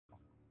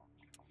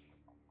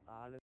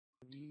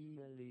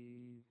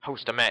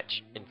Host a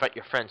match. Invite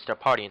your friends to a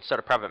party and start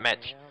a private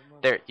match.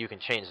 There, you can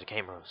change the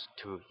game rules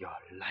to your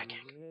liking.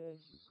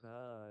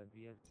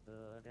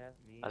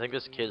 I think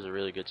this kid's a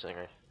really good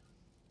singer.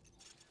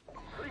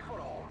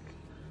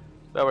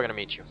 But we're gonna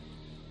meet you.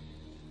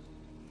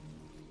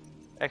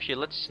 Actually,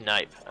 let's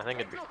snipe. I think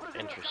it'd be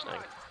interesting.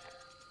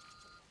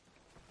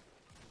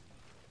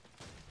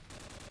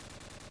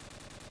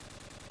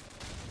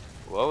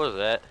 What was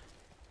that?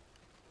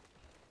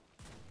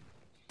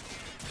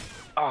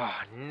 Oh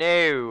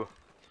no!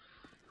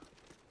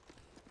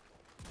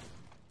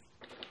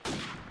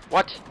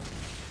 What?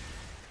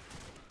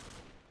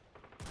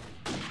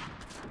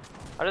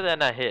 How did that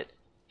not hit?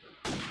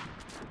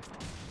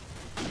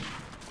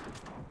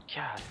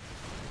 God,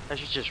 I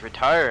should just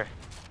retire.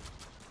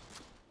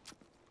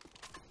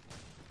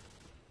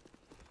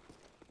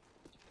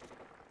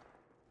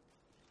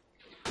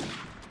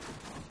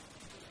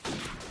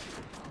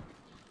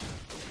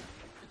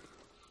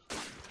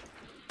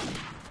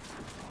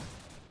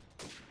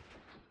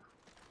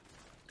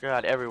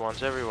 God,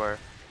 everyone's everywhere.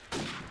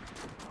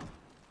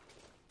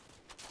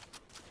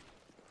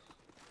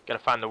 Gotta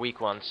find the weak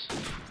ones.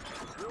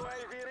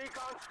 UAV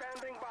recon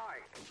standing by.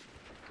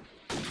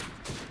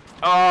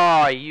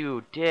 Oh,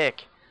 you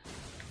dick.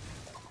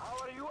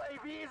 Our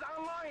UAV is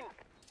online.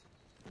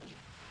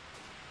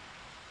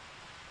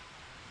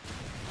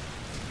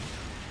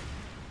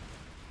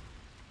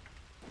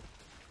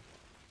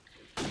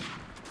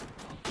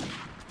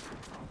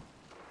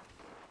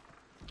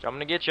 Coming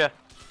to get you.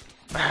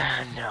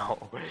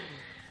 No.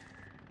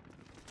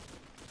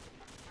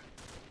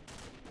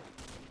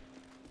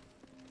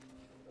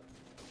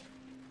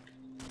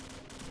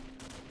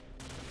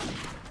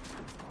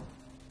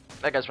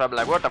 That guy's probably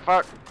like, what the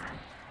fuck?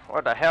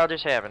 What the hell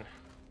just happened?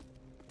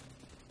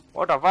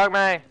 What the fuck,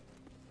 man?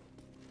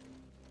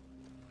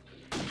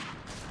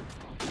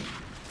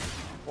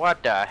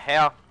 What the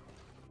hell?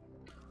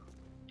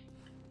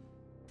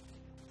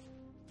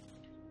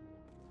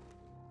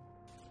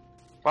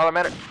 Follow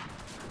medic.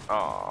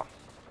 Oh.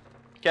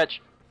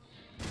 Catch.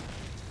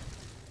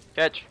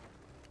 Catch.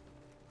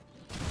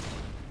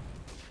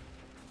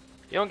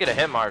 You don't get a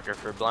hit marker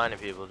for blinding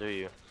people, do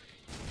you?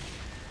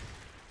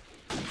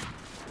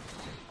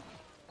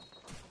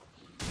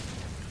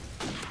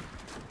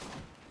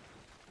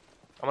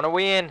 I'm gonna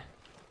win.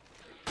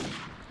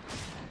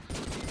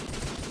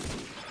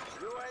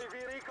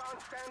 UAV recon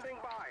standing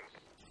by.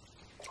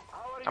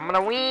 I'm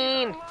gonna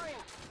win.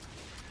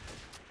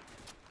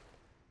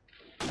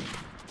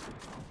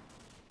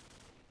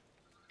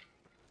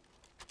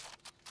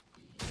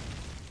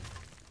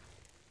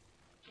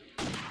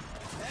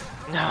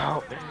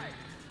 No.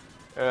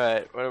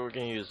 Alright, where are we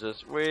gonna use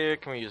this? Where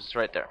can we use this?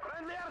 Right there.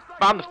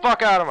 Bomb the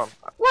fuck out of him.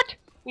 What?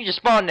 You just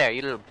spawned there,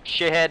 you little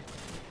shithead.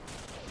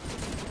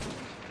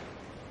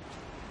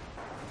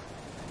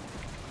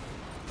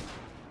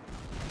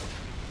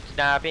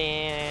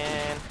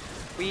 Sniping.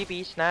 We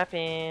be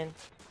sniping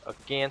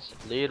against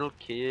little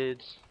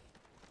kids.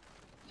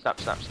 Snap,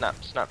 snap, snap,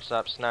 snap,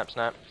 snap, snap,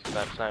 snap,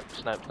 snap, snap,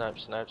 snap, snap,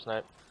 snap,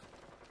 snap.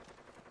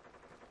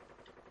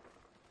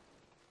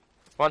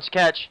 Wants to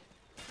catch.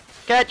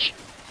 Catch!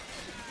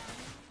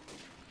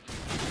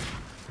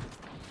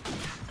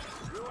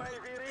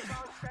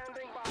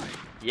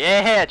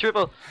 Yeah,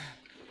 triple.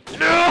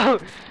 No!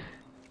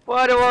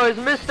 Why do I always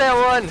miss that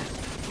one?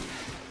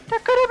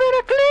 That could have been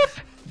a clip.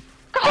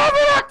 Could have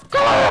been a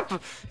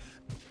clip.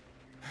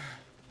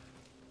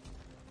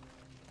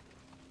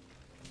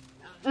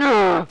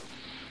 No!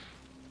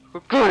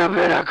 It could have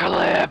been a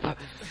clip.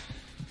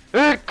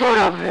 It could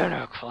have been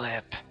a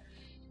clip.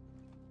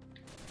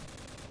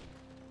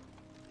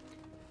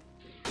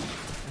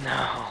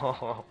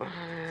 No,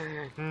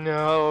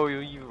 no,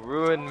 you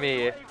ruined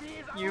me.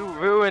 You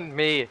ruined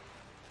me.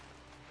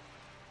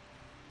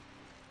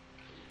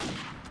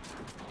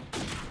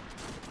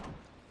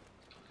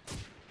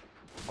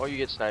 Oh, you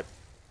get sniped.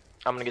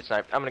 I'm gonna get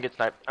sniped. I'm gonna get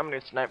sniped. I'm gonna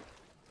get sniped.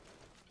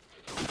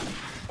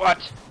 What?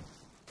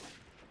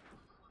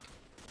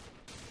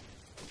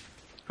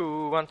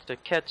 Who wants to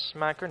catch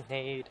my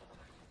grenade?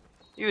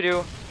 You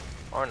do.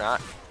 Or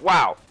not.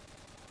 Wow.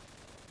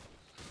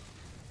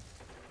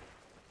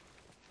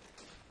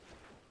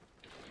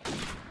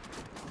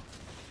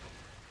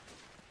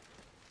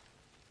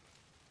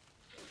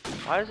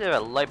 Why does he have a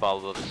light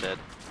bulb above his head?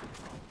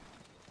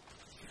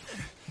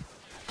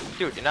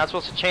 Dude, you're not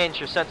supposed to change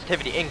your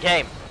sensitivity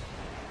in-game.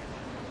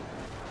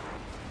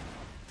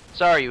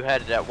 Sorry you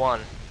had it at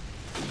 1.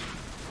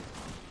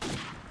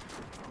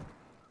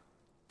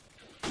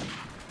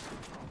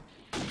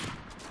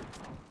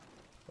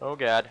 Oh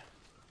god.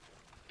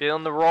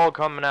 Feeling the roll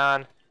coming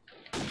on.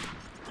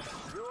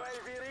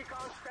 UAV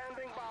recon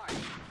standing by.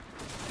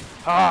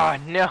 Oh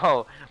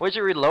no! Wish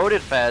it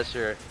reloaded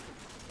faster.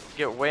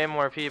 Get way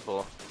more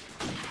people.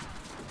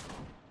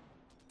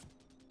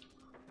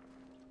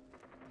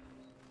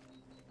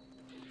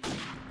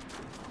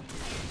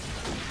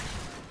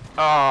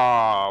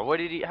 Oh, what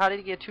did he? How did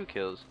he get 2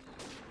 kills?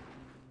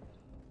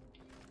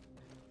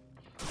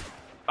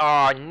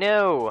 Oh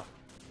no!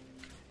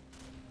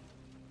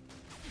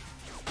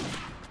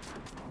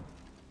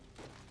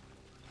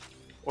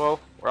 Whoa,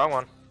 wrong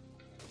one.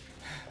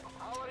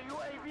 Our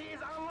UAV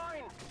is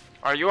online.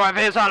 Our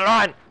UAV is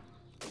online!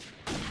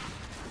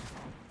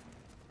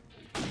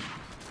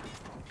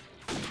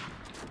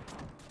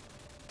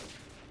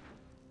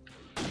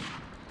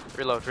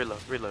 Reload, reload,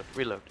 reload,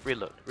 reload,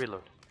 reload,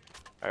 reload.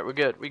 Alright, we're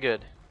good, we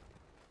good.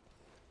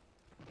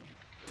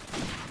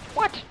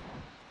 What?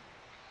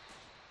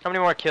 How many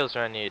more kills do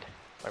I need?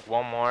 Like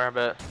one more, I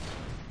bet.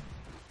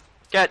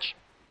 Catch!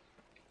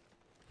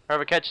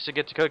 Whoever catches it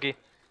gets a cookie.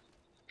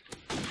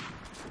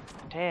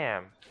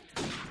 Damn.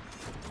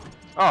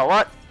 Oh,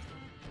 what?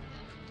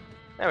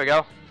 There we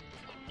go.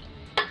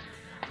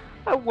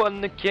 I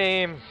won the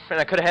game. And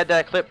I could have had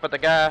that clip, but the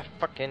guy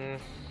fucking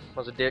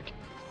was a dick.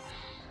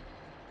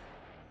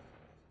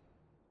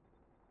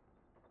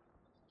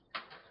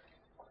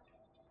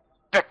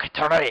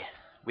 Victory!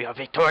 We are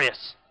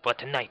victorious for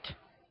tonight.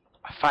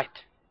 A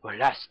fight will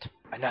last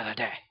another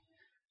day.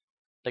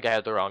 The guy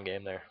had the wrong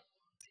game there.